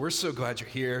We're so glad you're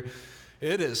here.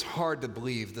 It is hard to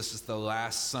believe this is the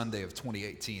last Sunday of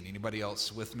 2018. Anybody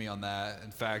else with me on that?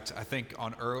 In fact, I think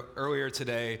on earlier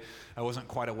today, I wasn't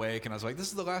quite awake, and I was like, this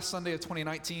is the last Sunday of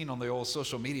 2019 on the old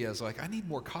social media. I was like, I need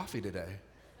more coffee today.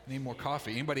 I need more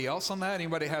coffee. Anybody else on that?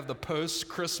 Anybody have the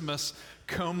post-Christmas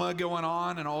coma going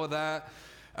on and all of that?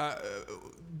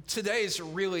 Today is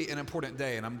really an important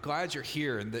day, and I'm glad you're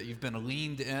here and that you've been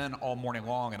leaned in all morning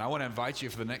long. And I want to invite you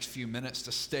for the next few minutes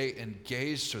to stay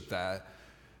engaged with that,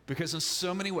 because in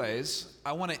so many ways,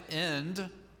 I want to end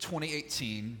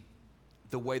 2018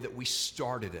 the way that we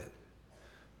started it.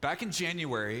 Back in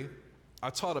January, I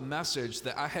taught a message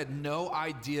that I had no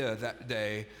idea that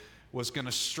day was going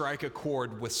to strike a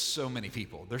chord with so many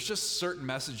people. There's just certain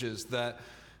messages that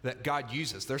God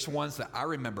uses. There's ones that I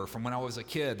remember from when I was a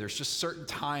kid. There's just certain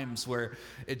times where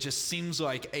it just seems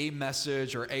like a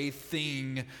message or a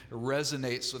thing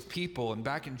resonates with people. And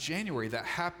back in January, that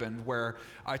happened where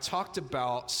I talked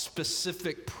about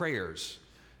specific prayers.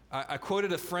 I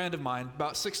quoted a friend of mine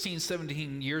about 16,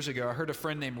 17 years ago. I heard a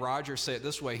friend named Roger say it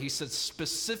this way. He said,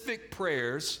 specific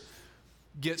prayers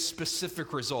get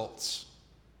specific results.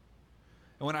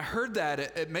 And when I heard that,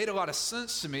 it made a lot of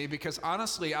sense to me, because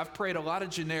honestly, I've prayed a lot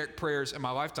of generic prayers in my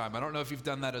lifetime. I don't know if you've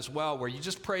done that as well, where you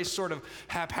just pray sort of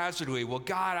haphazardly. Well,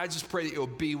 God, I just pray that you'll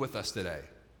be with us today.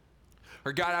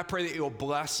 Or God, I pray that you'll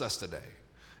bless us today.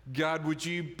 God, would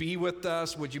you be with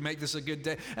us? Would you make this a good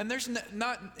day? And there's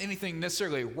not anything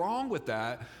necessarily wrong with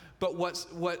that, but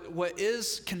what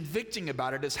is convicting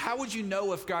about it is, how would you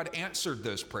know if God answered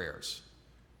those prayers?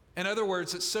 In other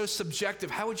words, it's so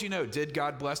subjective. How would you know? Did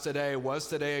God bless today? Was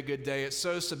today a good day? It's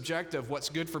so subjective. What's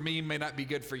good for me may not be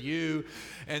good for you.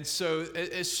 And so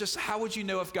it's just, how would you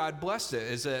know if God blessed it?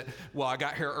 Is it, well, I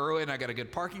got here early and I got a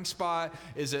good parking spot?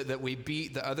 Is it that we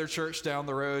beat the other church down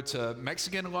the road to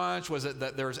Mexican lunch? Was it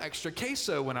that there was extra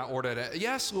queso when I ordered it?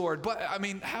 Yes, Lord. But I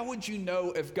mean, how would you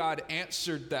know if God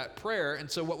answered that prayer?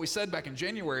 And so what we said back in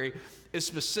January is,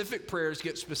 specific prayers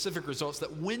get specific results,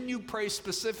 that when you pray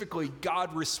specifically,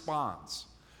 God responds.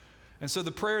 And so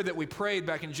the prayer that we prayed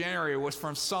back in January was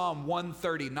from Psalm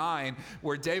 139,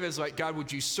 where David's like, God,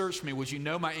 would you search me? Would you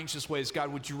know my anxious ways?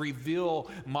 God, would you reveal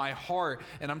my heart?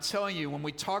 And I'm telling you, when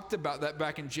we talked about that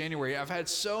back in January, I've had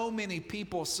so many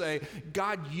people say,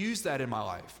 God used that in my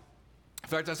life. In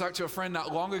fact, I talked to a friend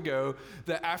not long ago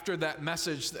that after that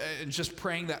message and just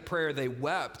praying that prayer, they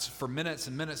wept for minutes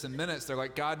and minutes and minutes. They're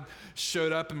like, God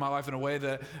showed up in my life in a way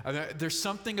that there's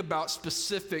something about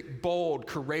specific, bold,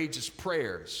 courageous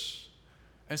prayers.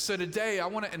 And so today I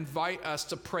want to invite us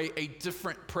to pray a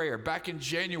different prayer. Back in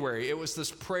January, it was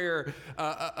this prayer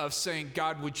of saying,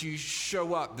 God, would you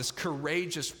show up, this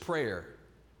courageous prayer.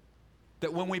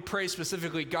 That when we pray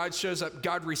specifically, God shows up,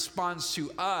 God responds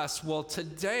to us. Well,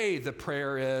 today the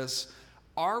prayer is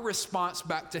our response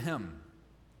back to him.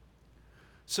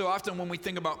 So often when we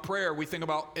think about prayer, we think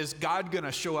about, is God going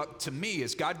to show up to me?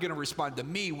 Is God going to respond to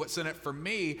me? What's in it for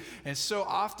me? And so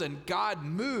often God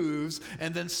moves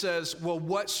and then says, well,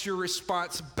 what's your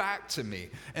response back to me?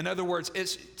 In other words,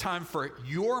 it's time for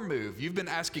your move. You've been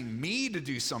asking me to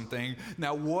do something.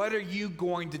 Now, what are you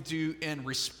going to do in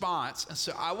response? And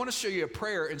so I want to show you a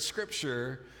prayer in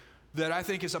Scripture that I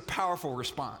think is a powerful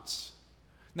response.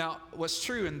 Now, what's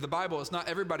true in the Bible is not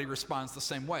everybody responds the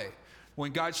same way.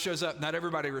 When God shows up, not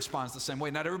everybody responds the same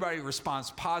way. Not everybody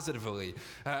responds positively.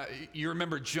 You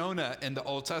remember Jonah in the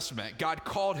Old Testament. God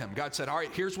called him. God said, all right,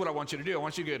 here's what I want you to do. I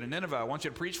want you to go to Nineveh. I want you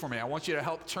to preach for me. I want you to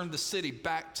help turn the city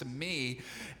back to me.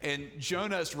 And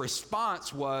Jonah's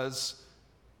response was,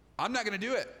 I'm not going to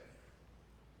do it.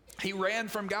 He ran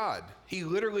from God. He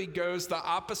literally goes the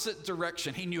opposite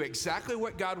direction. He knew exactly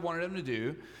what God wanted him to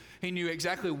do. He knew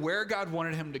exactly where God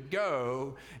wanted him to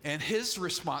go. And his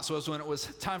response was, when it was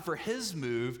time for his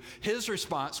move, his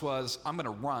response was, I'm going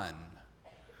to run.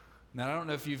 Now, I don't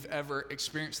know if you've ever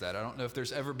experienced that. I don't know if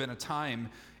there's ever been a time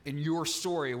in your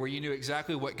story where you knew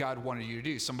exactly what God wanted you to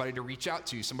do. Somebody to reach out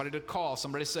to you, somebody to call,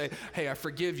 somebody to say, hey, I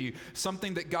forgive you.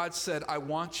 Something that God said, I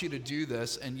want you to do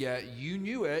this. And yet you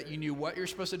knew it. You knew what you're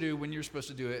supposed to do, when you're supposed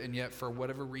to do it. And yet for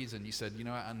whatever reason, you said, you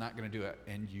know what, I'm not going to do it.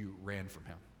 And you ran from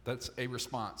him. That's a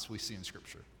response we see in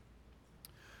Scripture.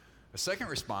 A second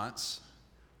response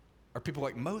are people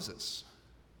like Moses.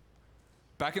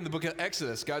 Back in the book of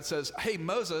Exodus, God says, hey,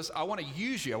 Moses, I want to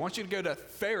use you. I want you to go to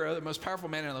Pharaoh, the most powerful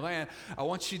man in the land. I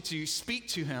want you to speak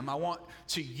to him. I want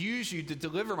to use you to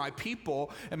deliver my people.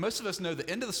 And most of us know the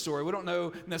end of the story. We don't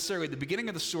know necessarily the beginning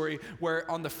of the story, where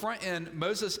on the front end,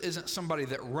 Moses isn't somebody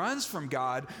that runs from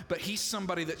God, but he's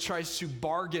somebody that tries to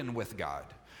bargain with God.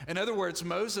 In other words,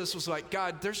 Moses was like,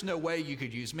 God, there's no way you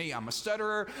could use me. I'm a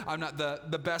stutterer. I'm not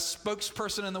the best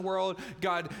spokesperson in the world.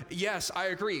 God, yes, I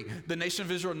agree. The nation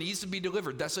of Israel needs to be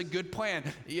delivered. That's a good plan.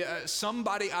 Yeah,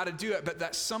 somebody ought to do it, but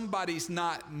that somebody's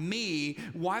not me.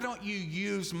 Why don't you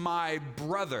use my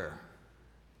brother?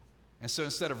 And so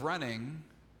instead of running,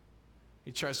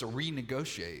 he tries to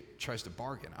renegotiate, tries to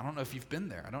bargain. I don't know if you've been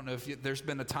there. I don't know if there's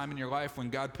been a time in your life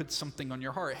when God puts something on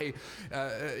your heart. Hey,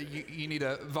 you need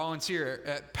to volunteer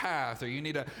at Path, or you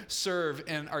need to serve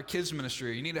in our kids ministry,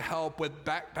 or you need to help with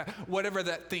backpack, whatever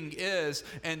that thing is.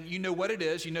 And you know what it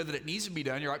is. You know that it needs to be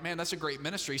done. You're like, man, that's a great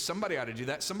ministry. Somebody ought to do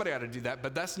that. Somebody ought to do that.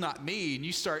 But that's not me. And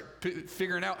you start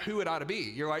figuring out who it ought to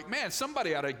be. You're like, man,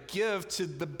 somebody ought to give to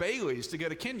the Baileys to go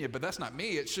to Kenya, but that's not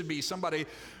me. It should be somebody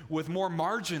with more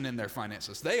margin in their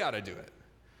finances. They ought to do it.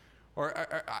 Or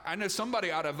I know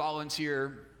somebody ought to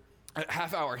volunteer at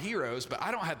Half Hour Heroes, but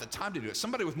I don't have the time to do it.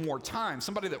 Somebody with more time,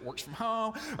 somebody that works from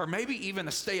home, or maybe even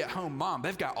a stay-at-home mom.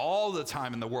 They've got all the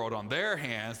time in the world on their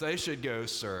hands. They should go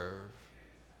serve.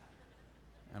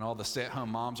 And all the stay-at-home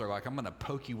moms are like, I'm going to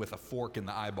poke you with a fork in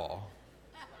the eyeball.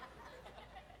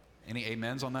 Any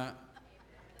amens on that?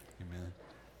 Amen.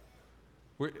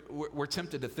 We're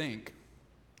tempted to think,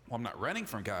 well, I'm not running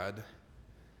from God,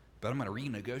 but I'm going to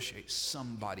renegotiate.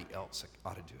 Somebody else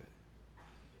ought to do it.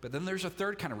 But then there's a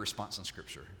third kind of response in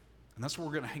Scripture, and that's where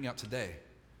we're going to hang out today.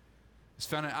 It's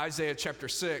found in Isaiah chapter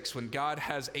 6 when God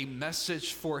has a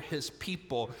message for his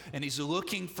people, and he's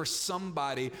looking for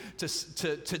somebody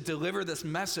to deliver this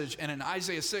message. And in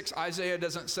Isaiah 6, Isaiah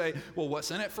doesn't say, well,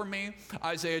 what's in it for me?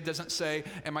 Isaiah doesn't say,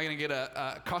 am I going to get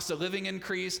a cost of living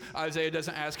increase? Isaiah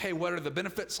doesn't ask, hey, what are the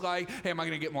benefits like? Hey, am I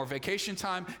going to get more vacation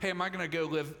time? Hey, am I going to go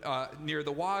live near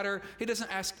the water? He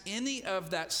doesn't ask any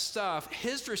of that stuff.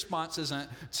 His response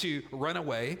isn't to run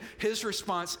away. His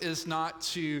response is not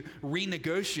to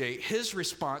renegotiate. His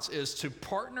response is to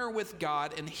partner with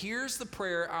God. And here's the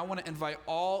prayer I want to invite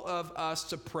all of us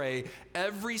to pray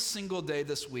every single day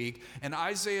this week. In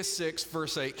Isaiah 6,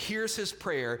 verse 8, here's his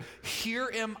prayer.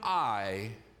 Here am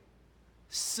I,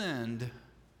 send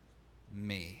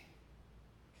me.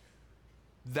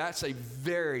 That's a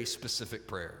very specific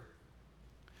prayer.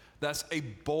 That's a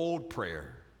bold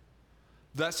prayer.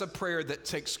 That's a prayer that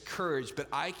takes courage, but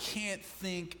I can't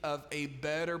think of a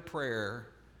better prayer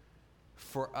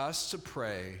for us to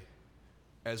pray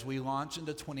as we launch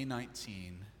into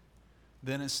 2019,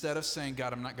 then instead of saying,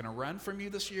 God, I'm not going to run from you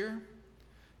this year.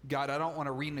 God, I don't want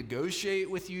to renegotiate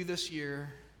with you this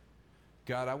year.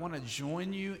 God, I want to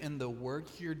join you in the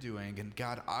work you're doing. And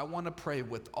God, I want to pray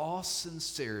with all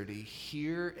sincerity,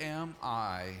 here am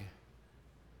I,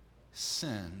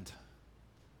 send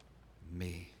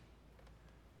me.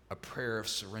 A prayer of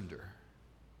surrender,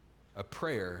 a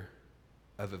prayer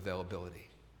of availability.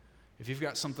 If you've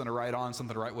got something to write on,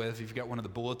 something to write with, if you've got one of the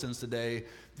bulletins today,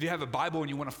 if you have a Bible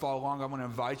and you want to follow along, I want to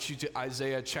invite you to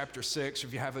Isaiah chapter 6.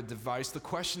 If you have a device, the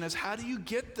question is, how do you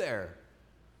get there?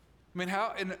 I mean,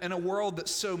 how in a world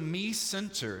that's so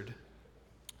me-centered,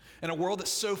 in a world that's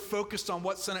so focused on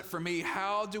what's in it for me,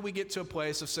 how do we get to a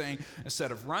place of saying,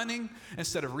 instead of running,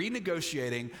 instead of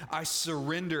renegotiating, I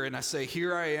surrender and I say,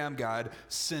 here I am, God,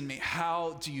 send me.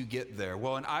 How do you get there?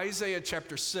 Well, in Isaiah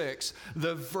chapter 6,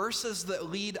 the verses that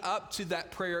lead up to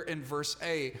that prayer in verse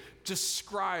 8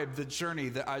 describe the journey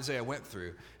that Isaiah went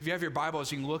through. If you have your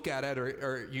Bibles, you can look at it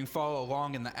or you can follow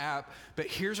along in the app. But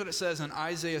here's what it says in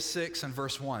Isaiah 6 and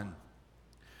verse 1.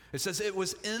 It says, it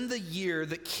was in the year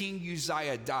that King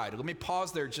Uzziah died. Let me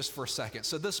pause there just for a second.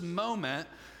 So this moment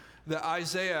that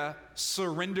Isaiah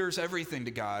surrenders everything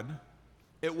to God,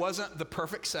 it wasn't the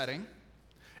perfect setting.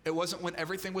 It wasn't when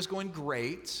everything was going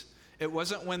great. It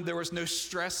wasn't when there was no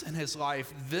stress in his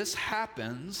life. This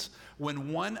happens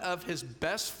when one of his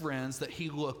best friends that he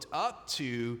looked up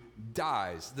to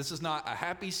dies. This is not a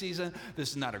happy season.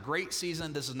 This is not a great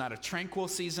season. This is not a tranquil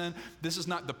season. This is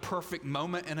not the perfect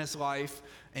moment in his life.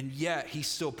 And yet he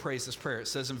still prays this prayer. It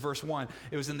says in verse 1,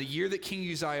 it was in the year that King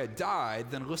Uzziah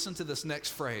died. Then listen to this next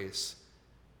phrase,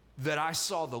 that I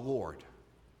saw the Lord.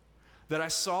 That I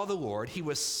saw the Lord. He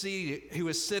was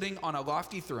sitting on a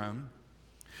lofty throne,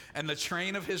 and the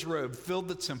train of his robe filled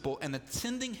the temple, and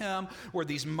attending him were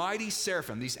these mighty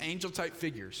seraphim, these angel-type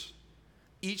figures,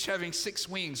 each having 6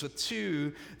 wings. With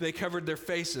 2 they covered their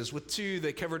faces, with 2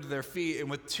 they covered their feet, and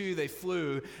with 2 they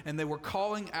flew, and they were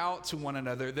calling out to one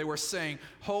another. They were saying,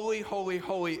 holy, holy,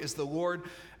 holy is the Lord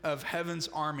of heaven's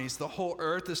armies. The whole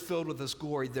earth is filled with his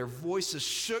glory. Their voices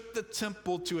shook the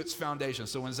temple to its foundation.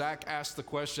 So when Zach asked the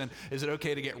question, is it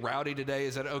okay to get rowdy today?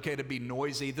 Is it okay to be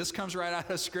noisy? This comes right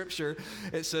out of Scripture.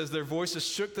 It says their voices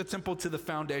shook the temple to the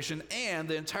foundation, and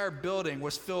the entire building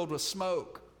was filled with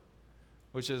smoke.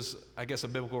 which is, I guess, a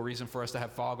biblical reason for us to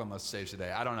have fog on the stage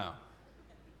today. I don't know.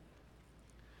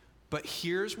 But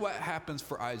here's what happens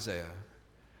for Isaiah.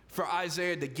 For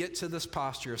Isaiah to get to this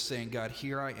posture of saying, God,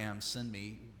 here I am, send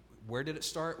me. Where did it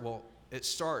start? Well, it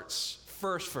starts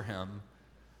first for him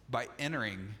by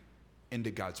entering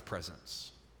into God's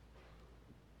presence.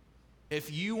 If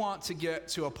you want to get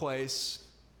to a place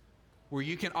where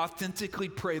you can authentically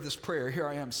pray this prayer, here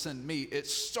I am, send me, it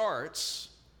starts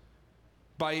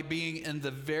by being in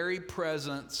the very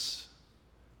presence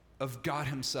of God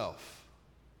himself.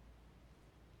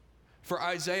 For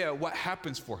Isaiah, what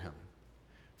happens for him?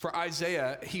 For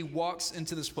Isaiah, he walks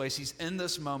into this place, he's in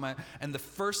this moment, and the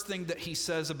first thing that he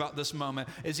says about this moment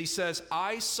is he says,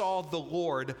 I saw the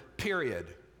Lord, period.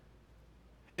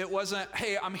 It wasn't,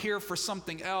 hey, I'm here for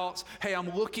something else. Hey,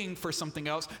 I'm looking for something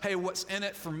else. Hey, what's in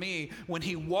it for me? When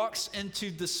he walks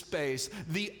into the space,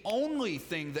 the only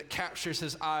thing that captures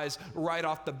his eyes right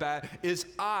off the bat is,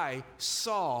 I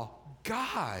saw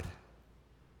God.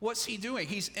 What's he doing?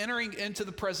 He's entering into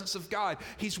the presence of God.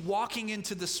 He's walking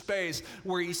into the space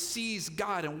where he sees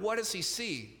God. And what does he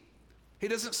see? He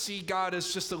doesn't see God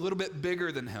as just a little bit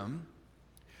bigger than him.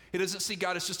 He doesn't see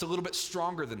God as just a little bit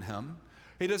stronger than him.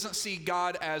 He doesn't see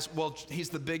God as, well, he's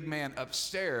the big man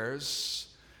upstairs.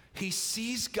 He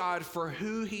sees God for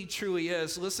who he truly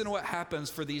is. Listen to what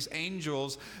happens for these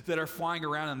angels that are flying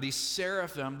around him, these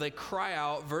seraphim. They cry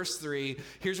out, verse 3,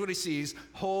 here's what he sees.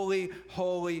 Holy,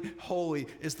 holy, holy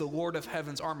is the Lord of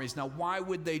heaven's armies. Now, why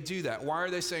would they do that? Why are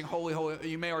they saying holy, holy?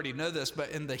 You may already know this, but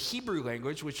in the Hebrew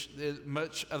language, which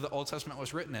much of the Old Testament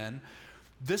was written in,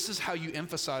 this is how you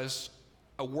emphasize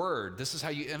a word. This is how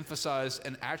you emphasize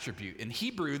an attribute. In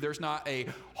Hebrew, there's not a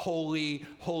holy,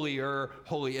 holier,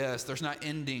 holiest. There's not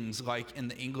endings like in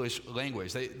the English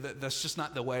language. That's just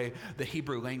not the way the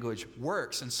Hebrew language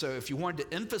works. And so if you wanted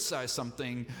to emphasize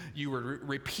something, you would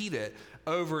repeat it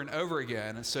over and over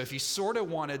again. And so if you sort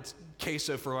of wanted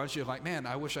queso for lunch, you're like, man,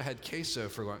 I wish I had queso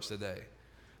for lunch today.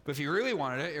 But if you really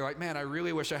wanted it, you're like, man, I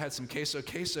really wish I had some queso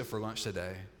for lunch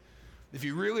today. If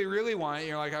you really, really want it,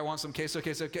 you're like, I want some queso.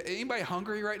 Anybody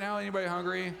hungry right now? Anybody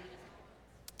hungry?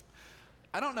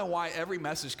 I don't know why every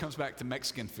message comes back to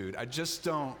Mexican food. I just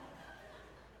don't.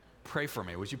 Pray for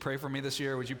me. Would you pray for me this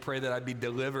year? Would you pray that I'd be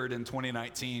delivered in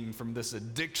 2019 from this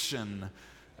addiction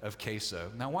of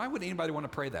queso? Now, why would anybody want to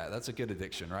pray that? That's a good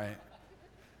addiction, right?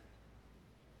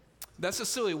 That's a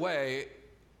silly way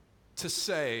to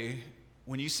say,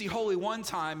 when you see holy one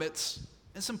time, it's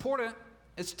important.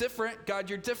 It's different. God,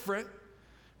 you're different.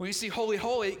 When you see holy,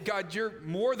 holy, God, you're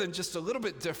more than just a little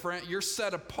bit different. You're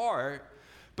set apart.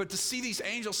 But to see these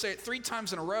angels say it 3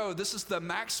 times in a row, this is the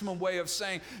maximum way of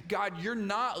saying, God, you're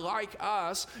not like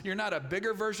us. You're not a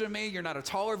bigger version of me. You're not a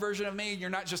taller version of me. You're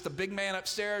not just a big man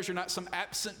upstairs. You're not some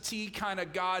absentee kind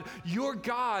of God. You're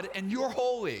God and you're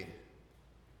holy.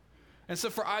 And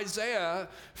so for Isaiah,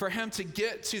 for him to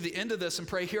get to the end of this and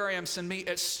pray, here I am, send me,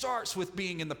 it starts with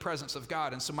being in the presence of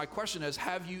God. And so my question is,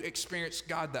 have you experienced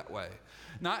God that way?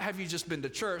 Not have you just been to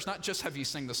church, not just have you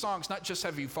sing the songs, not just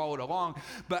have you followed along,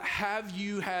 but have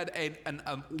you had an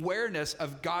awareness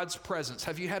of God's presence?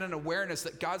 Have you had an awareness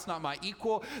that God's not my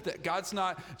equal, that God's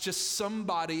not just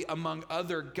somebody among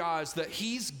other gods, that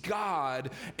he's God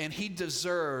and he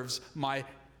deserves my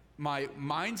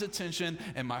mind's attention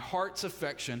and my heart's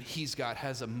affection? He's God.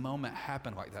 Has a moment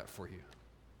happen like that for you?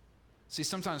 See,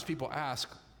 sometimes people ask,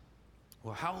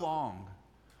 well, how long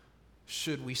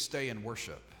should we stay in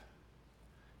worship?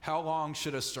 How long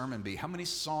should a sermon be? How many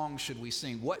songs should we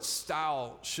sing? What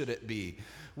style should it be?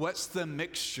 What's the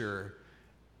mixture?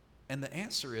 And the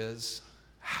answer is,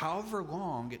 however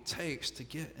long it takes to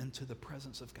get into the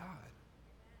presence of God.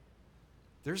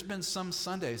 There's been some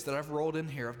Sundays that I've rolled in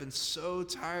here. I've been so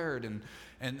tired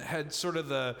and had sort of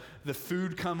the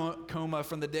food coma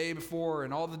from the day before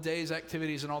and all the day's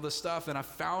activities and all this stuff. And I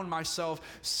found myself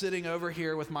sitting over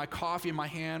here with my coffee in my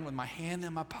hand, with my hand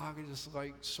in my pocket, just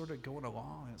like sort of going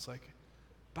along. And it's like,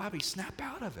 Bobby, snap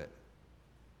out of it.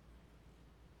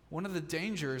 One of the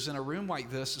dangers in a room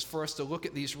like this is for us to look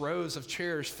at these rows of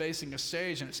chairs facing a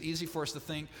stage, and it's easy for us to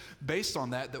think, based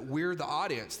on that we're the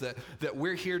audience, that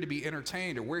we're here to be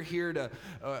entertained, or we're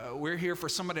here for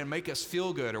somebody to make us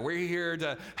feel good, or we're here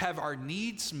to have our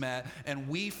needs met, and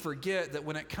we forget that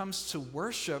when it comes to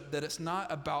worship, that it's not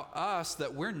about us,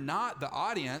 that we're not the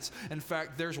audience. In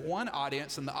fact, there's one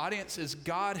audience, and the audience is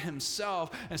God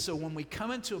himself. And so when we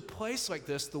come into a place like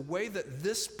this, the way that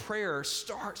this prayer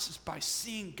starts is by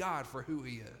seeing God for who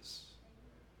he is.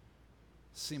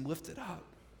 See him lifted up.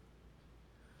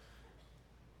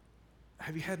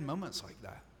 Have you had moments like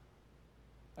that?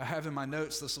 I have in my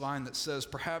notes this line that says,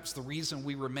 perhaps the reason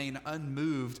we remain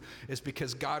unmoved is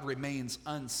because God remains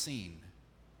unseen.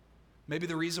 Maybe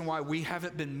the reason why we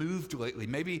haven't been moved lately,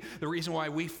 maybe the reason why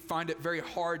we find it very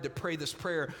hard to pray this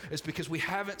prayer is because we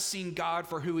haven't seen God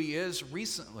for who he is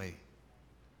recently.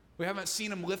 We haven't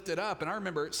seen him lifted up. And I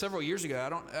remember several years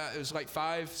ago, it was like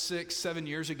 5, 6, 7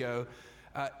 years ago,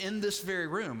 in this very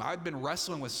room, I'd been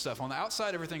wrestling with stuff. On the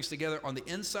outside, everything's together. On the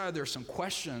inside, there's some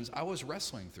questions I was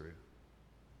wrestling through.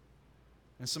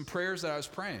 And some prayers that I was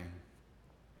praying.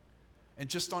 And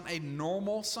just on a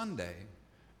normal Sunday,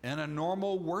 in a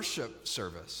normal worship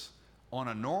service, on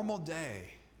a normal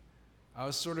day, I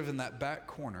was sort of in that back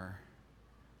corner,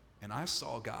 and I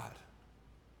saw God.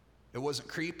 It wasn't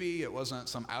creepy, it wasn't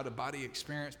some out-of-body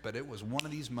experience, but it was one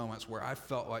of these moments where I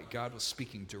felt like God was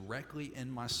speaking directly in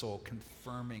my soul,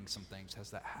 confirming some things. Has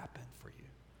that happened for you?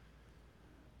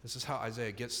 This is how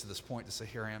Isaiah gets to this point to say,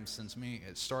 here I am, sends me.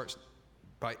 It starts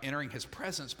by entering his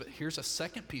presence, but here's a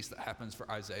second piece that happens for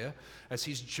Isaiah as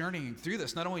he's journeying through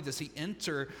this. Not only does he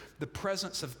enter the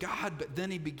presence of God, but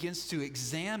then he begins to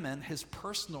examine his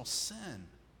personal sin.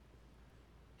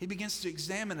 He begins to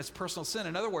examine his personal sin.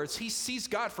 In other words, he sees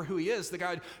God for who he is. The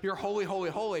God, you're holy, holy,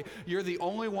 holy. You're the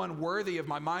only one worthy of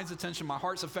my mind's attention, my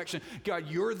heart's affection. God,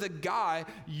 you're the guy,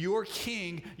 you're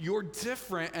king, you're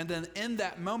different. And then in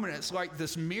that moment, it's like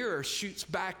this mirror shoots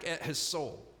back at his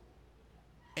soul.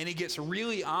 And he gets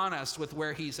really honest with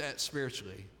where he's at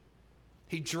spiritually.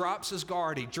 He drops his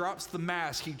guard, he drops the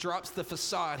mask, he drops the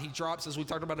facade, he drops, as we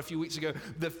talked about a few weeks ago,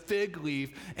 the fig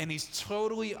leaf, and he's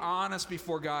totally honest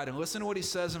before God. And listen to what he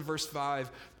says in verse 5.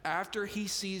 After he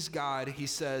sees God, he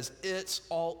says, it's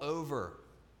all over.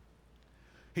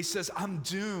 He says, I'm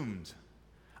doomed.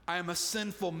 I am a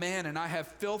sinful man, and I have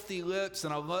filthy lips,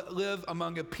 and I live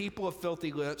among a people of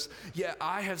filthy lips. Yet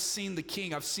I have seen the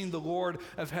King. I've seen the Lord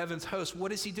of heaven's host.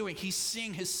 What is he doing? He's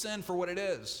seeing his sin for what it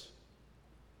is.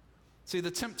 See,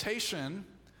 the temptation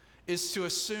is to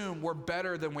assume we're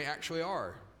better than we actually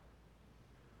are.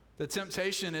 The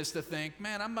temptation is to think,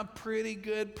 man, I'm a pretty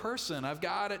good person. I've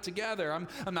got it together. I'm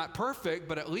not perfect,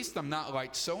 but at least I'm not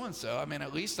like so-and-so. I mean,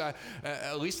 at least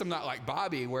I'm not like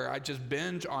Bobby, where I just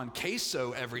binge on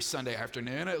queso every Sunday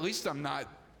afternoon. At least I'm not,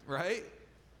 right?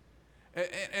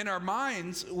 In our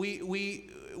minds,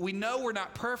 we know we're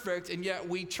not perfect, and yet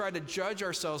we try to judge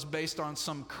ourselves based on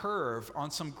some curve,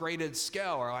 on some graded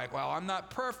scale. We're like, well, I'm not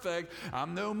perfect.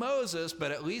 I'm no Moses,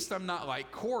 but at least I'm not like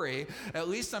Corey. At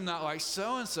least I'm not like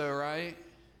so-and-so, right?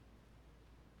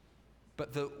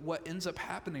 But what ends up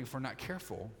happening if we're not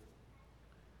careful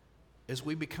is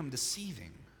we become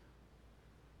deceiving.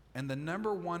 And the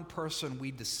number one person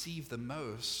we deceive the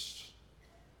most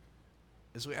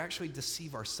is we actually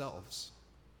deceive ourselves.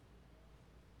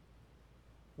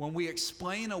 When we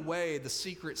explain away the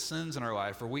secret sins in our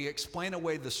life, or we explain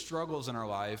away the struggles in our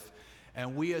life,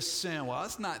 and we assume, well,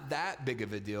 it's not that big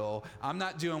of a deal. I'm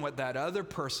not doing what that other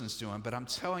person's doing. But I'm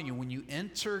telling you, when you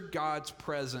enter God's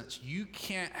presence, you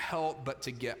can't help but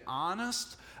to get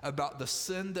honest about the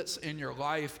sin that's in your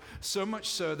life, so much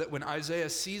so that when Isaiah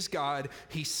sees God,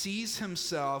 he sees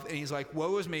himself and he's like,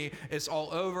 woe is me, it's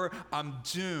all over, I'm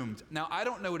doomed. Now, I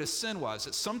don't know what his sin was.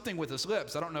 It's something with his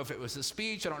lips. I don't know if it was his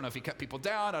speech. I don't know if he cut people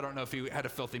down. I don't know if he had a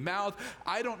filthy mouth.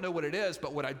 I don't know what it is,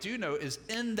 but what I do know is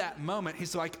in that moment,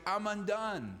 he's like, I'm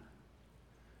undone.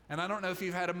 And I don't know if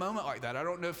you've had a moment like that. I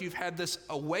don't know if you've had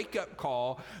a wake-up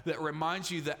call that reminds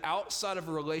you that outside of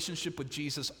a relationship with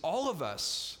Jesus, all of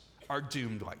us are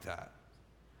doomed like that.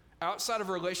 Outside of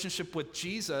a relationship with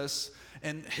Jesus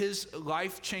and his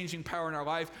life-changing power in our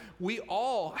life, we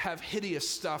all have hideous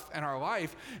stuff in our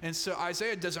life. And so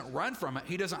Isaiah doesn't run from it.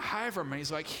 He doesn't hide from it.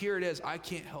 He's like, here it is. I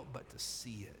can't help but to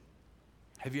see it.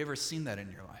 Have you ever seen that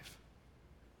in your life?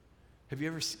 Have you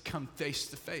ever come face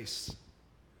to face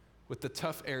with the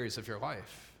tough areas of your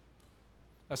life?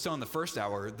 I was telling the first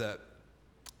hour that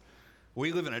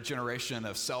we live in a generation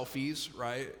of selfies,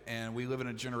 right? And we live in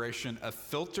a generation of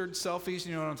filtered selfies.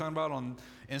 You know what I'm talking about? On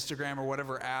Instagram or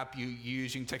whatever app you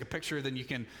use, you can take a picture, then you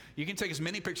can take as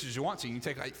many pictures as you want to. You can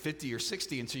take like 50 or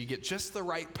 60 until you get just the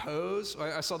right pose.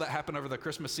 I saw that happen over the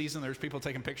Christmas season. There's people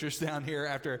taking pictures down here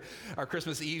after our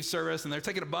Christmas Eve service, and they're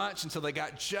taking a bunch until they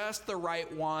got just the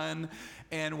right one.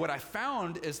 And what I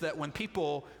found is that when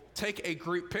people take a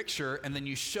group picture and then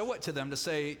you show it to them to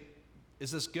say, is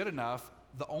this good enough?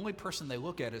 The only person they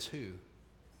look at is who?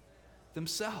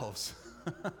 Themselves.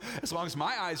 As long as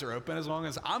my eyes are open, as long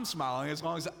as I'm smiling, as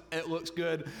long as it looks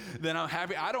good, then I'm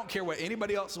happy. I don't care what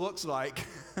anybody else looks like,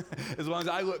 as long as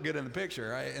I look good in the picture,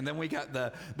 right? And then we got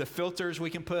the filters we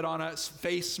can put on us,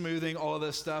 face smoothing, all of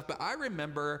this stuff. But I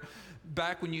remember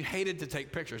back when you hated to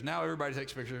take pictures. Now everybody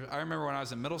takes pictures. I remember when I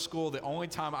was in middle school, the only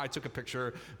time I took a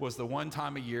picture was the one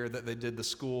time a year that they did the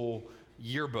school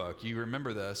yearbook. You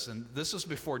remember this. And this was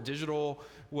before digital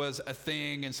was a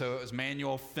thing, and so it was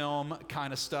manual film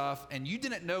kind of stuff. And you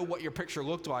didn't know what your picture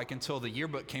looked like until the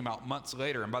yearbook came out months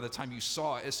later. And by the time you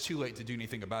saw it, it's too late to do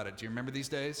anything about it. Do you remember these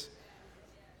days?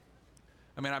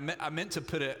 I mean, I meant to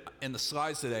put it in the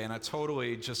slides today, and I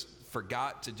totally just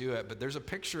forgot to do it, but there's a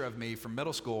picture of me from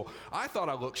middle school. I thought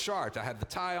I looked sharp. I had the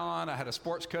tie on, I had a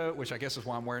sports coat, which I guess is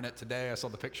why I'm wearing it today. I saw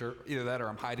the picture, either that or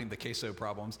I'm hiding the queso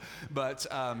problems. But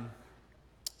I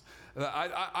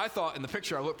thought in the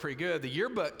picture I looked pretty good. The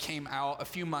yearbook came out a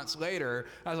few months later.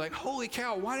 I was like, holy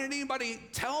cow, why didn't anybody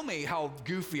tell me how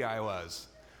goofy I was?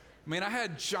 I mean, I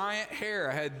had giant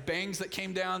hair. I had bangs that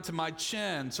came down to my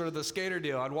chin, sort of the skater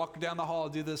deal. I'd walk down the hall,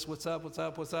 do this, what's up, what's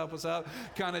up, what's up, what's up,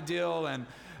 kind of deal. And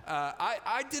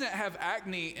I didn't have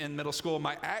acne in middle school.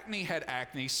 My acne had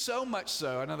acne, so much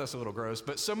so, I know that's a little gross,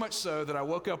 but so much so that I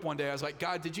woke up one day, I was like,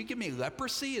 God, did you give me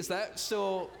leprosy? Is that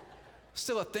still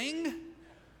a thing?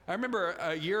 I remember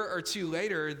a year or two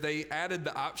later, they added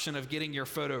the option of getting your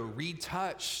photo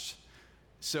retouched.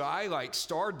 So I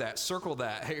starred that, circled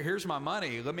that. Hey, here's my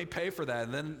money. Let me pay for that.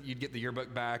 And then you'd get the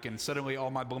yearbook back, and suddenly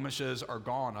all my blemishes are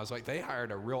gone. I was like, they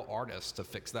hired a real artist to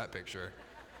fix that picture.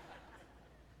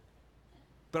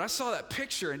 But I saw that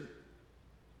picture,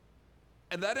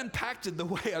 and that impacted the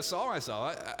way I saw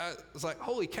myself. I was like,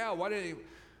 holy cow, why did he?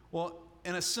 Well,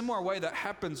 in a similar way, that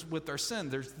happens with our sin.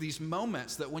 There's these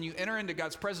moments that when you enter into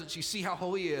God's presence, you see how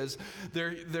holy He is.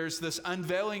 There's this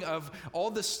unveiling of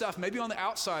all this stuff. Maybe on the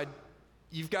outside,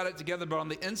 you've got it together, but on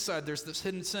the inside, there's this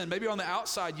hidden sin. Maybe on the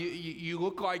outside, you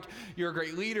look like you're a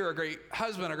great leader, a great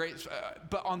husband,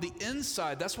 but on the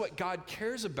inside, that's what God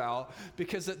cares about,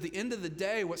 because at the end of the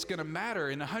day, what's going to matter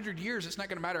in 100 years, it's not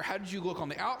going to matter how did you look on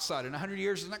the outside. In 100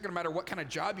 years, it's not going to matter what kind of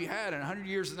job you had. In 100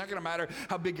 years, it's not going to matter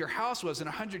how big your house was. In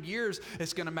 100 years,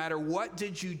 it's going to matter what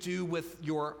did you do with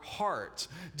your heart.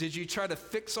 Did you try to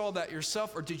fix all that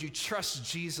yourself, or did you trust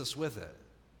Jesus with it?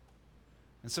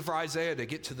 And so for Isaiah to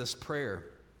get to this prayer,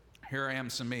 here I am,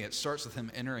 send me, it starts with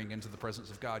him entering into the presence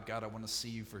of God. God, I want to see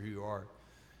you for who you are.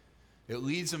 It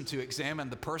leads him to examine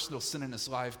the personal sin in his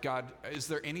life. God, is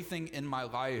there anything in my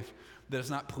life that is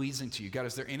not pleasing to you? God,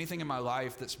 is there anything in my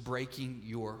life that's breaking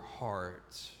your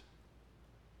heart?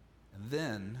 And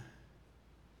then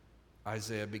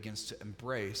Isaiah begins to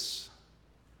embrace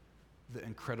the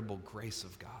incredible grace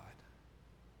of God.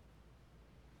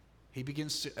 He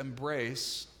begins to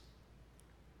embrace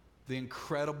the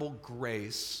incredible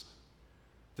grace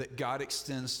that God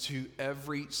extends to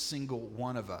every single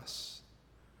one of us.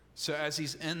 So as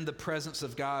he's in the presence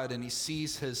of God and he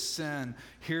sees his sin,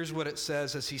 here's what it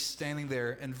says as he's standing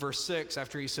there in verse 6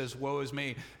 after he says, woe is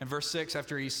me. In verse 6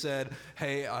 after he said,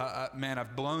 hey, man,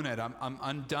 I've blown it. I'm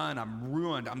undone. I'm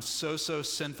ruined. I'm so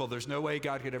sinful. There's no way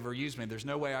God could ever use me. There's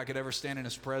no way I could ever stand in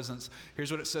his presence.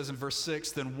 Here's what it says in verse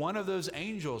 6. Then one of those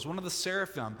angels, one of the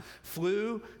seraphim,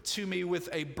 flew to me with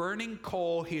a burning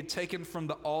coal he had taken from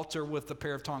the altar with a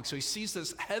pair of tongs. So he sees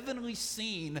this heavenly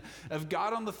scene of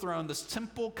God on the throne, this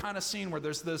temple kind of scene where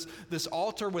there's this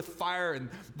altar with fire and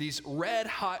these red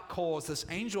hot coals. This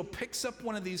angel picks up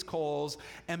one of these coals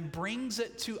and brings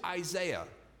it to Isaiah.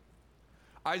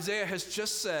 Isaiah has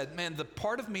just said, man, the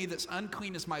part of me that's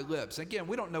unclean is my lips. Again,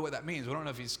 we don't know what that means. We don't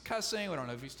know if he's cussing. We don't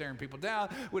know if he's staring people down.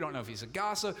 We don't know if he's a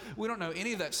gossip. We don't know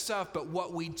any of that stuff. But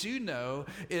what we do know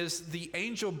is the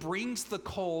angel brings the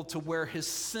coal to where his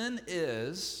sin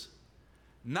is,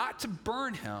 not to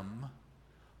burn him,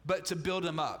 but to build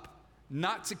him up.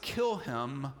 Not to kill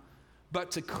him,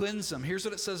 but to cleanse him. Here's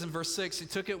what it says in verse 6. He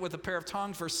took it with a pair of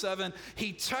tongs. Verse 7,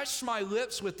 he touched my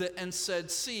lips with it and said,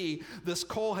 see, this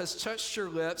coal has touched your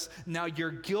lips. Now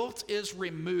your guilt is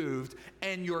removed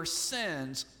and your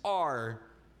sins are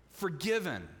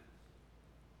forgiven.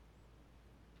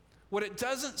 What it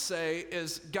doesn't say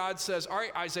is God says, all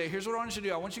right, Isaiah, here's what I want you to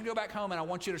do. I want you to go back home and I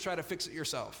want you to try to fix it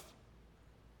yourself.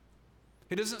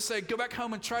 He doesn't say, go back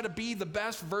home and try to be the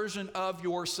best version of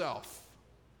yourself.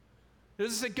 It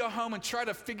doesn't say, go home and try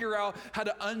to figure out how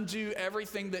to undo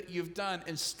everything that you've done.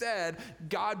 Instead,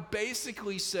 God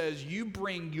basically says, you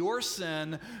bring your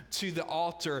sin to the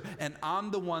altar, and I'm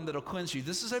the one that'll cleanse you.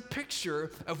 This is a picture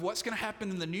of what's going to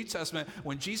happen in the New Testament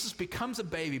when Jesus becomes a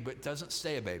baby but doesn't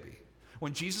stay a baby.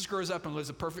 When Jesus grows up and lives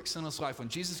a perfect sinless life, when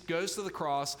Jesus goes to the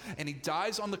cross and he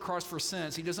dies on the cross for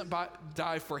sins, he doesn't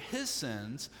die for his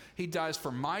sins, he dies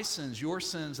for my sins, your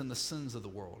sins, and the sins of the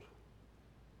world.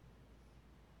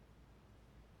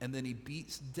 And then he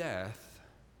beats death,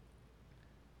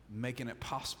 making it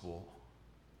possible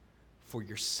for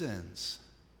your sins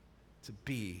to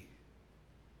be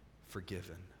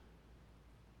forgiven.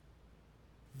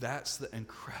 That's the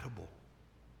incredible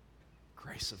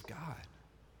grace of God.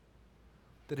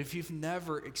 That if you've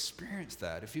never experienced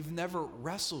that, if you've never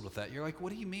wrestled with that, you're like,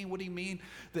 what do you mean? What do you mean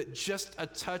that just a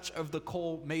touch of the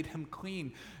coal made him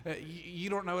clean? You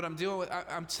don't know what I'm dealing with.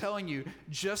 I'm telling you,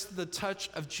 just the touch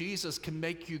of Jesus can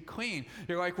make you clean.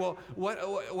 You're like, well,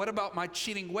 what about my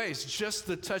cheating ways? Just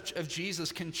the touch of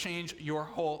Jesus can change your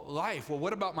whole life. Well,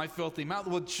 what about my filthy mouth?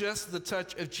 Well, just the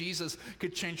touch of Jesus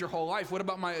could change your whole life. What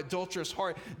about my adulterous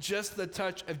heart? Just the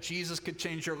touch of Jesus could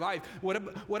change your life. What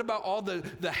about all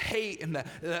the hate and the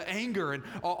anger and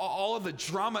all of the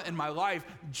drama in my life?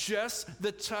 Just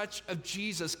the touch of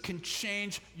Jesus can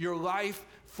change your life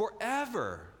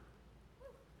forever.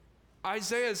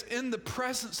 Isaiah is in the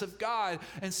presence of God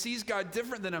and sees God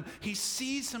different than him. He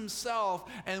sees himself,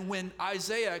 and when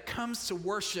Isaiah comes to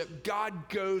worship, God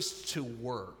goes to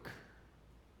work.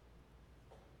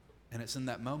 And it's in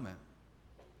that moment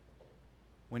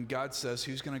when God says,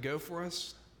 who's going to go for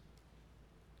us?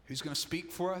 Who's going to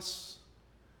speak for us?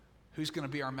 Who's going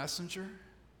to be our messenger?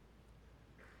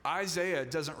 Isaiah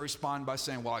doesn't respond by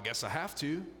saying, well, I guess I have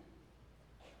to.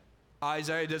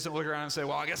 Isaiah doesn't look around and say,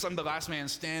 well, I guess I'm the last man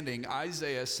standing.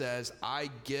 Isaiah says,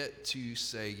 I get to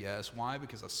say yes. Why?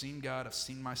 Because I've seen God, I've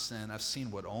seen my sin, I've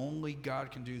seen what only God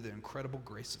can do, the incredible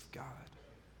grace of God.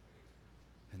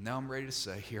 And now I'm ready to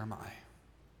say, here am I.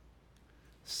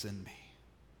 Send me.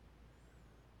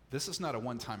 This is not a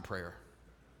one-time prayer.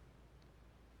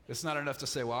 It's not enough to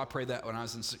say, well, I prayed that when I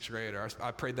was in sixth grade, or I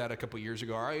prayed that a couple years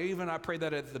ago, or I prayed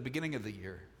that at the beginning of the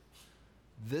year.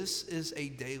 This is a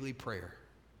daily prayer.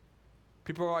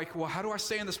 People are like, well, how do I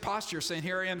stay in this posture? Saying,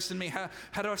 here I am, send me.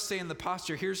 How do I stay in the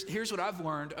posture? Here's what I've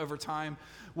learned over time.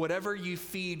 Whatever you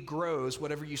feed grows,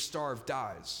 whatever you starve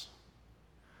dies.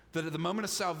 That at the moment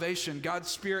of salvation, God's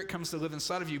Spirit comes to live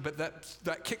inside of you, but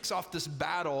that kicks off this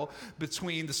battle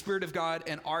between the Spirit of God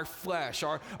and our flesh,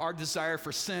 our desire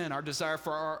for sin, our desire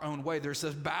for our own way. There's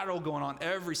this battle going on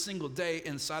every single day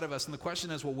inside of us. And the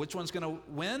question is, well, which one's going to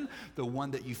win? The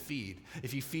one that you feed.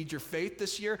 If you feed your faith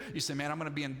this year, you say, man, I'm going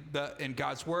to be in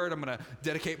God's Word. I'm going to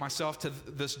dedicate myself to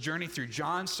this journey through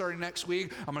John starting next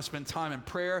week. I'm going to spend time in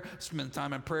prayer,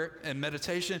 and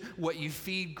meditation. What you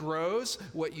feed grows,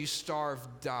 what you starve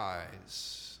dies.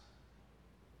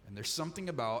 And there's something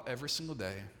about every single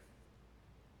day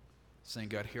saying,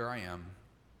 God, here I am.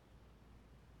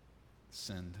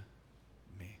 Send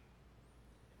me. Amen.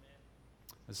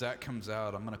 As that comes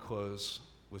out, I'm going to close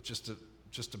with just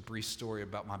a brief story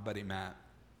about my buddy Matt.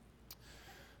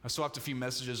 I swapped a few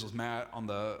messages with Matt on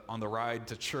the ride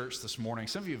to church this morning.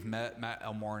 Some of you have met Matt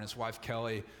Elmore and his wife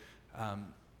Kelly.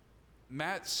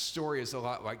 Matt's story is a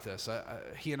lot like this.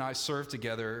 He and I served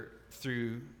together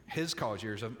through his college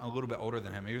years. I'm a little bit older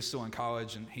than him. He was still in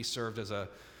college, and he served as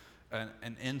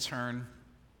an intern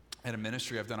at a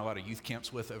ministry I've done a lot of youth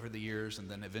camps with over the years, and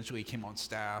then eventually he came on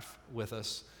staff with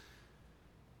us.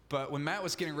 But when Matt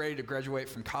was getting ready to graduate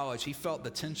from college, he felt the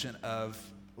tension of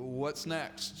what's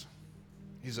next.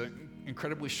 He's an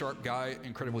incredibly sharp guy,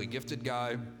 incredibly gifted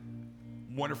guy,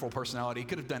 wonderful personality. He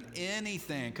could have done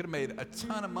anything, could have made a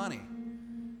ton of money.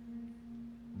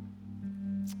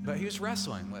 But he was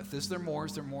wrestling with, is there more,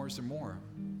 is there more, is there more?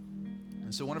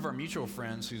 And so one of our mutual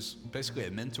friends, who's basically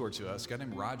a mentor to us, a guy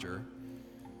named Roger,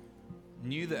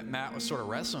 knew that Matt was sort of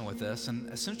wrestling with this,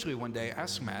 and essentially one day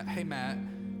asked Matt, hey Matt,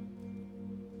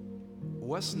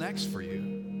 what's next for you?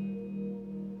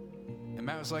 And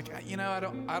Matt was like, I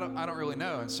don't really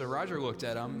know. And so Roger looked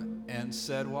at him and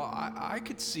said, well, I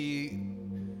could see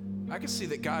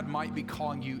that God might be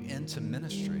calling you into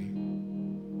ministry.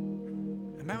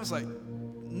 And Matt was like,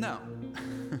 no,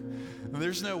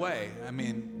 there's no way. I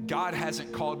mean, God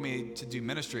hasn't called me to do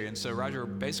ministry. And so Roger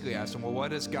basically asked him, well,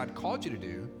 what has God called you to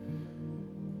do?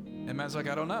 And Matt's like,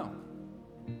 I don't know.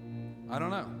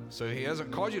 So he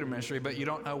hasn't called you to ministry, but you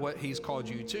don't know what he's called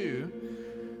you to.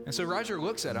 And so Roger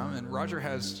looks at him, and Roger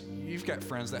you've got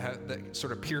friends that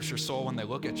sort of pierce your soul when they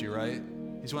look at you, right?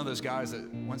 He's one of those guys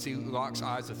that once he locks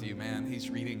eyes with you, man, he's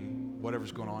reading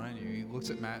whatever's going on in you. He looks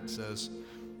at Matt and says,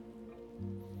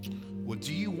 well,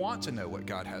 do you want to know what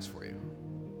God has for you?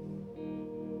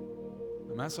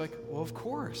 And Matt's like, well, of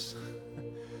course.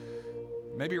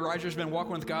 Maybe Roger's been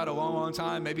walking with God a long, long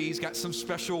time. Maybe he's got some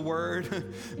special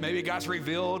word. Maybe God's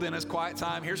revealed in his quiet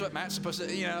time. Here's what Matt's supposed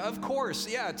to, of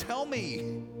course, yeah, tell me.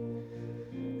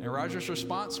 And Roger's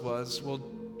response was, well,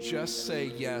 just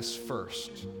say yes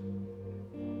first.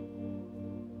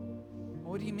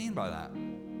 What do you mean by that?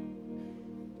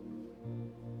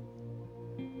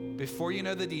 Before you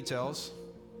know the details,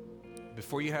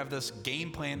 before you have this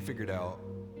game plan figured out,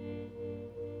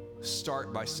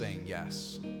 start by saying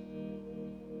yes.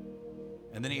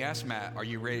 And then he asked Matt, are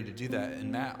you ready to do that?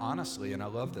 And Matt, honestly, and I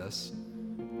love this,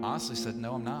 honestly said,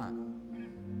 no, I'm not.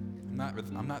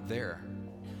 I'm not there.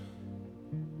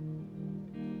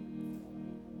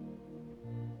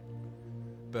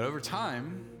 But over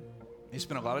time, he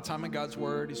spent a lot of time in God's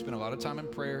word. He spent a lot of time in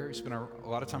prayer. He spent a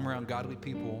lot of time around godly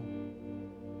people.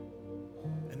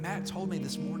 And Matt told me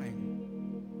this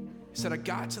morning, he said, I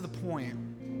got to the point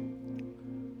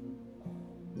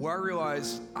where I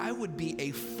realized I would be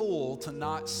a fool to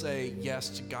not say yes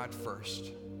to God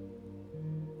first.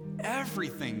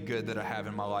 Everything good that I have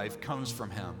in my life comes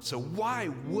from him. So why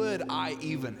would I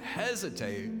even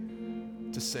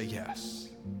hesitate to say yes?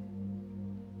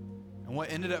 And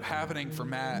what ended up happening for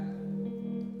Matt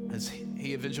is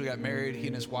he eventually got married. He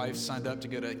and his wife signed up to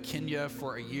go to Kenya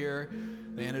for a year.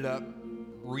 They ended up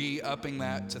re-upping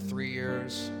that to 3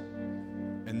 years.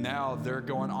 And now they're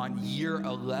going on year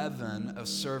 11 of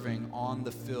serving on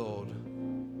the field.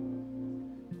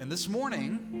 And this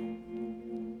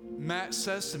morning, Matt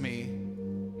says to me,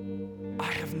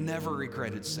 I have never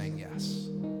regretted saying yes.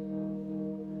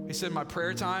 He said, my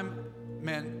prayer time,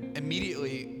 man,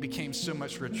 immediately became so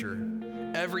much richer.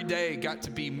 Every day got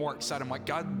to be more excited. I'm like,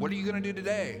 God, what are you going to do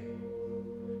today?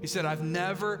 He said, I've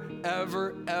never,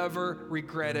 ever, ever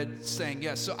regretted saying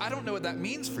yes. So I don't know what that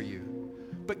means for you.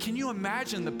 But can you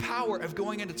imagine the power of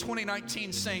going into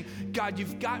 2019 saying, God,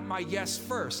 you've got my yes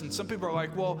first? And some people are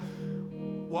like, well,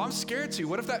 I'm scared to.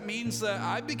 What if that means that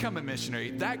I become a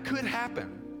missionary? That could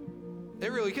happen.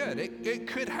 It really could. It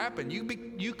could happen.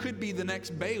 You could be the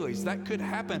next Baileys. That could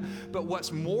happen. But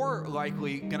what's more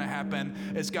likely going to happen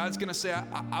is God's going to say,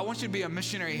 I want you to be a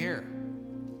missionary here.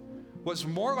 What's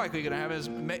more likely going to happen is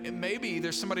maybe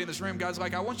there's somebody in this room, God's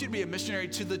like, I want you to be a missionary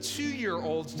to the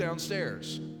 2-year-olds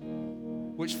downstairs,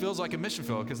 which feels like a mission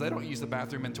field because they don't use the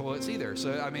bathroom and toilets either.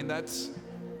 So, I mean, that's...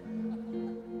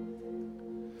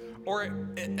 Or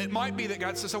it might be that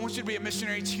God says, I want you to be a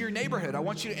missionary to your neighborhood. I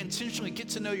want you to intentionally get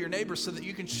to know your neighbors so that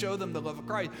you can show them the love of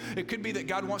Christ. It could be that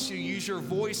God wants you to use your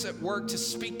voice at work to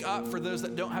speak up for those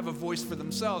that don't have a voice for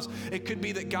themselves. It could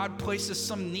be that God places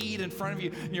some need in front of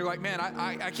you and you're like, man,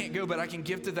 I can't go, but I can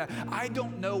give to that. I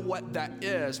don't know what that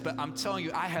is, but I'm telling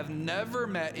you, I have never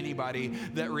met anybody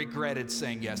that regretted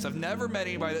saying yes. I've never met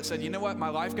anybody that said, you know what, my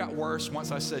life got worse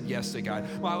once I said yes to God.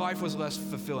 My life was less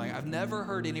fulfilling. I've never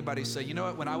heard anybody say, you know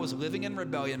what, when I was living in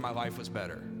rebellion, my life was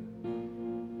better.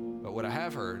 But what I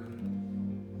have heard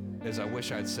is I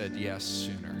wish I'd said yes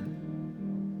sooner.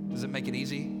 Does it make it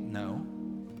easy? No.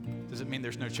 Does it mean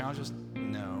there's no challenges?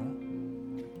 No.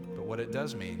 But what it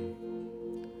does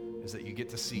mean is that you get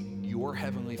to see your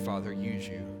Heavenly Father use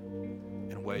you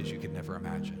in ways you could never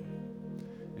imagine.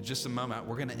 In just a moment,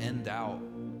 we're going to end out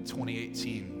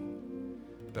 2018,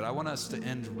 but I want us to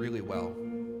end really well.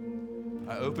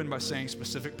 I opened by saying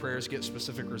specific prayers get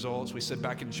specific results. We said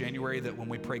back in January that when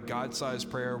we pray God-sized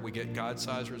prayer, we get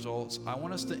God-sized results. I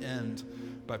want us to end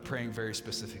by praying very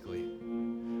specifically.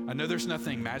 I know there's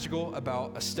nothing magical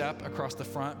about a step across the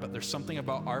front, but there's something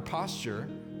about our posture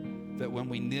that when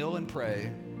we kneel and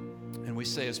pray and we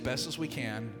say as best as we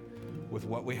can with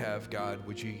what we have, God,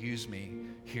 would you use me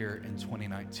here in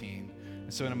 2019?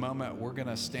 And so in a moment, we're going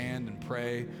to stand and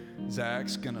pray.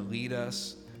 Zach's going to lead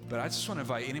us. But I just want to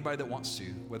invite anybody that wants to,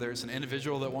 whether it's an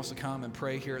individual that wants to come and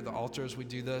pray here at the altar as we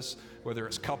do this, whether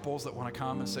it's couples that want to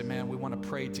come and say, man, we want to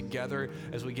pray together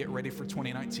as we get ready for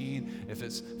 2019. If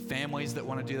it's families that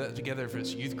want to do that together, if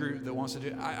it's youth group that wants to do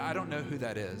it, I don't know who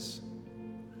that is.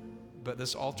 But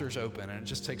this altar's open, and it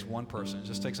just takes one person. It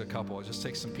just takes a couple. It just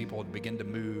takes some people to begin to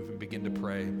move and begin to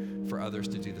pray for others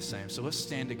to do the same. So let's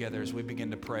stand together as we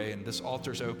begin to pray, and this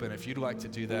altar's open. If you'd like to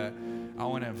do that, I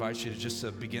want to invite you to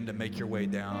just begin to make your way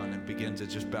down and begin to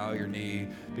just bow your knee,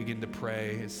 begin to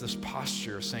pray. It's this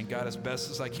posture of saying, God, as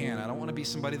best as I can. I don't want to be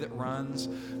somebody that runs.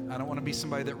 I don't want to be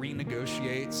somebody that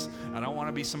renegotiates. I don't want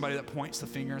to be somebody that points the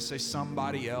finger and says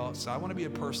somebody else. I want to be a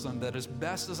person that as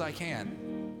best as I can.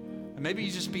 And maybe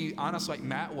you just be honest like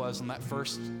Matt was in that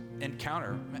first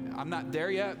encounter. I'm not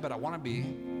there yet, but I want to be.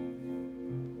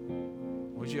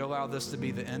 Would you allow this to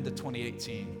be the end of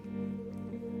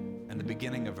 2018 and the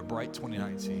beginning of a bright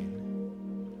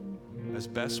 2019? As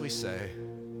best we say,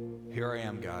 here I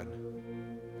am, God.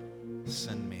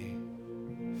 Send me.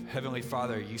 Heavenly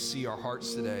Father, you see our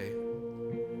hearts today.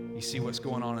 You see what's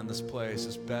going on in this place.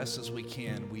 As best as we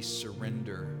can, we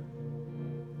surrender.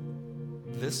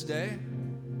 This day,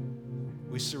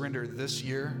 we surrender this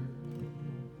year.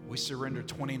 We surrender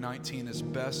 2019 as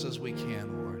best as we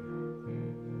can, Lord.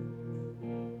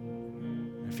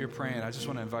 If you're praying, I just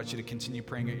want to invite you to continue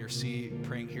praying at your seat,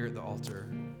 praying here at the altar.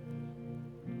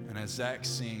 And as Zach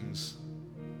sings,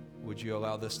 would you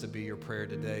allow this to be your prayer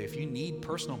today? If you need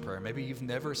personal prayer, maybe you've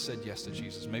never said yes to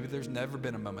Jesus. Maybe there's never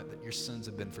been a moment that your sins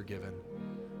have been forgiven.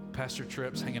 Pastor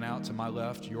Tripp's hanging out to my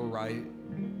left, your right.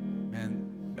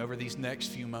 And over these next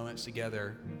few moments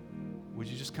together, would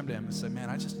you just come to him and say, man,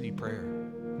 I just need prayer.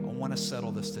 I want to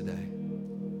settle this today.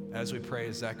 As we pray,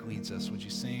 as Zach leads us, would you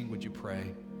sing? Would you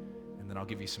pray? And then I'll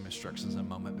give you some instructions in a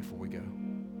moment before we go.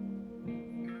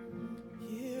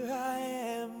 Here I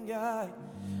am, God.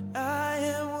 I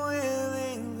am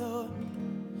willing, Lord.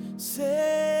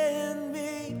 Send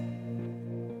me.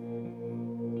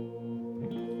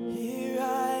 Here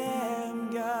I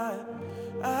am, God.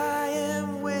 I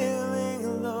am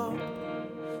willing, Lord.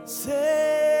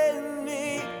 Send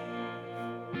me.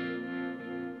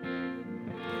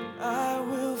 I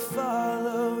will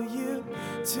follow you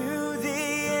to the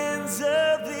ends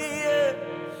of the earth,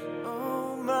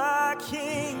 oh my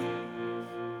King.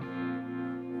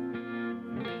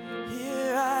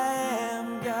 Here I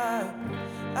am, God.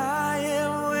 I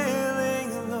am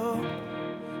willing, Lord.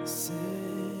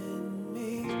 Send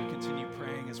me. As we continue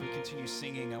praying, as we continue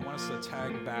singing, I want us to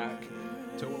tag back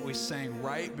to what we sang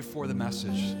right before the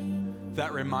message.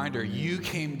 That reminder, you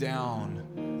came down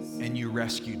and you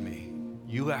rescued me.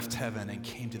 You left heaven and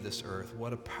came to this earth.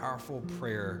 What a powerful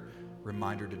prayer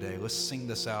reminder today. Let's sing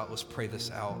this out. Let's pray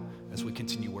this out as we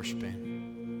continue worshiping.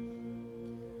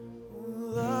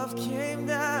 Love came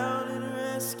down and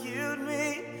rescued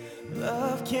me.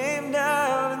 Love came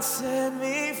down and set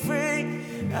me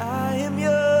free. I am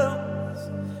yours.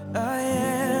 I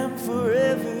am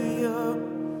forever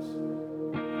yours.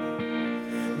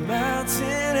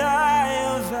 Mountain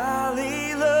high or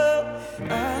valley low,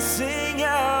 I sing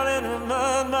out and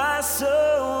remind my soul,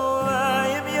 I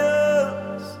am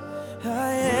yours.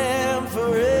 I am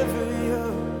forever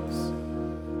yours.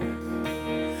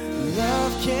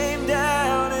 Love came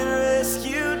down and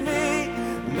rescued me.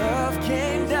 Love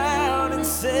came down and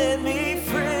set me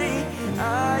free.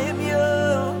 I am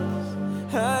yours.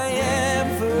 I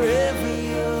am forever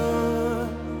yours.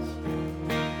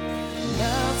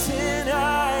 Mountain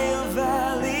high or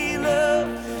valley low,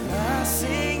 I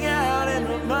sing out and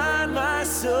remind my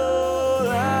soul,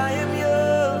 I am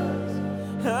yours.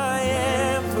 I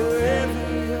am forever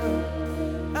yours.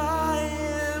 I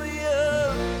am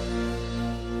yours.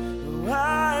 Oh,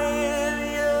 I am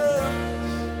yours.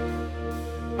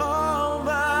 All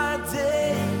my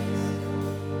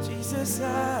days, Jesus,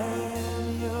 I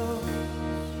am yours.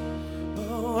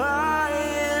 Oh, I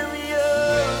am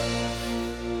yours.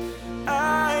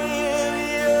 I am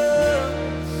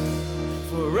yours.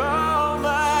 For all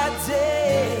my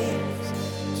days,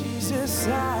 Jesus, I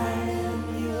am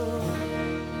yours.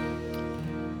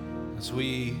 As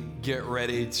we get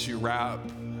ready to wrap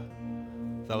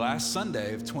the last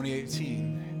Sunday of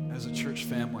 2018 as a church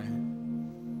family,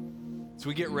 as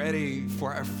we get ready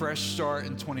for a fresh start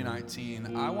in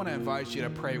 2019, I want to invite you to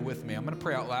pray with me. I'm going to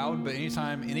pray out loud, but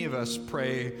anytime any of us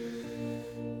pray,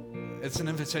 it's an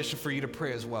invitation for you to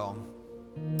pray as well.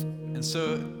 And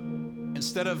so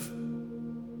instead of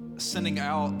sending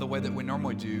out the way that we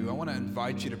normally do, I want to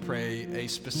invite you to pray a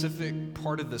specific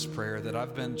part of this prayer that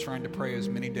I've been trying to pray as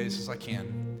many days as I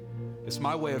can. It's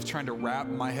my way of trying to wrap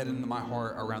my head into my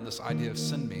heart around this idea of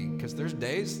send me, because there's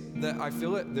days that I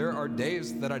feel it, there are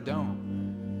days that I don't.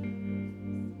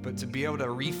 But to be able to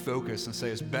refocus and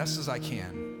say as best as I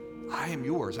can, I am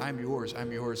yours, I am yours, I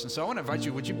am yours. And so I want to invite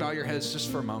you, would you bow your heads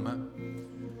just for a moment?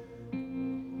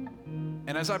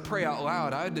 And as I pray out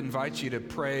loud, I'd invite you to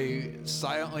pray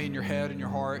silently in your head and your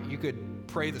heart. You could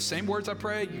pray the same words I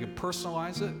pray, you could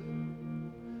personalize it.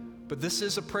 But this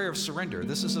is a prayer of surrender.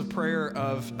 This is a prayer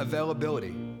of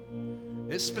availability.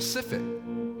 It's specific.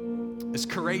 It's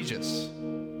courageous.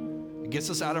 It gets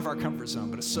us out of our comfort zone,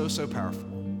 but it's so, so powerful.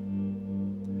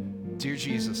 Dear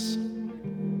Jesus,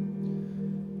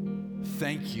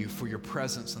 thank you for your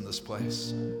presence in this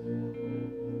place.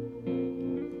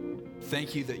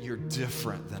 Thank you that you're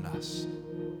different than us.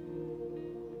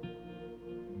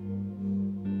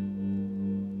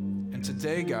 And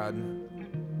today, God,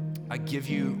 I give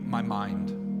you my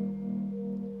mind.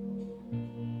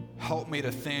 Help me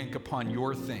to think upon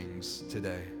your things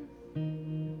today.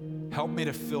 Help me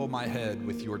to fill my head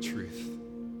with your truth.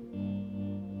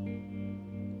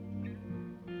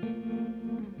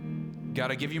 God,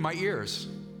 I give you my ears.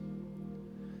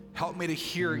 Help me to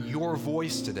hear your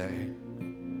voice today,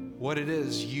 what it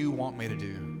is you want me to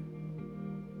do.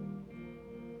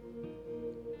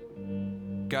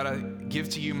 God, I give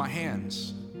to you my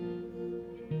hands.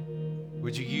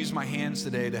 Would you use my hands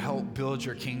today to help build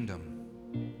your kingdom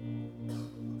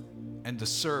and to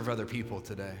serve other people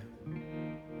today?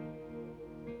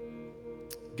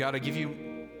 God, I give you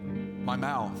my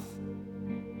mouth.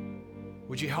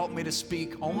 Would you help me to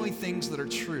speak only things that are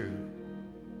true?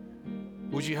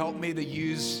 Would you help me to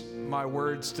use my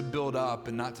words to build up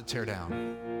and not to tear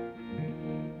down?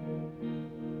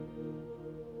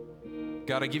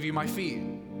 God, I give you my feet,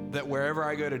 that wherever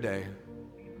I go today,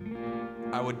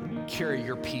 I would carry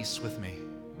your peace with me.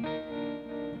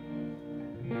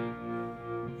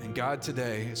 And God,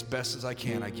 today, as best as I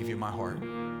can, I give you my heart.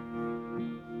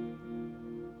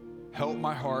 Help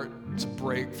my heart to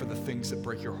break for the things that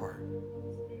break your heart.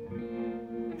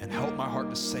 And help my heart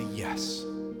to say yes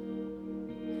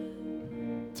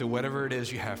to whatever it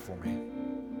is you have for me.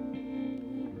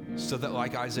 So that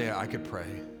like Isaiah, I could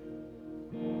pray,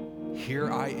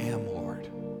 here I am, Lord.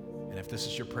 And if this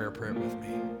is your prayer, pray it with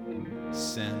me.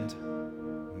 Send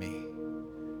me.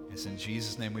 It's in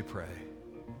Jesus' name we pray.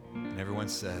 And everyone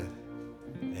said,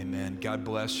 amen. God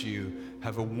bless you.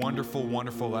 Have a wonderful,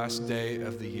 wonderful last day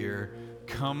of the year.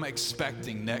 Come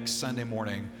expecting next Sunday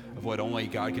morning of what only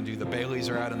God can do. The Baileys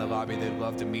are out in the lobby. They'd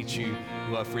love to meet you.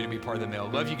 Love for you to be part of the meal.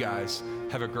 Love you guys.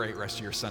 Have a great rest of your Sunday.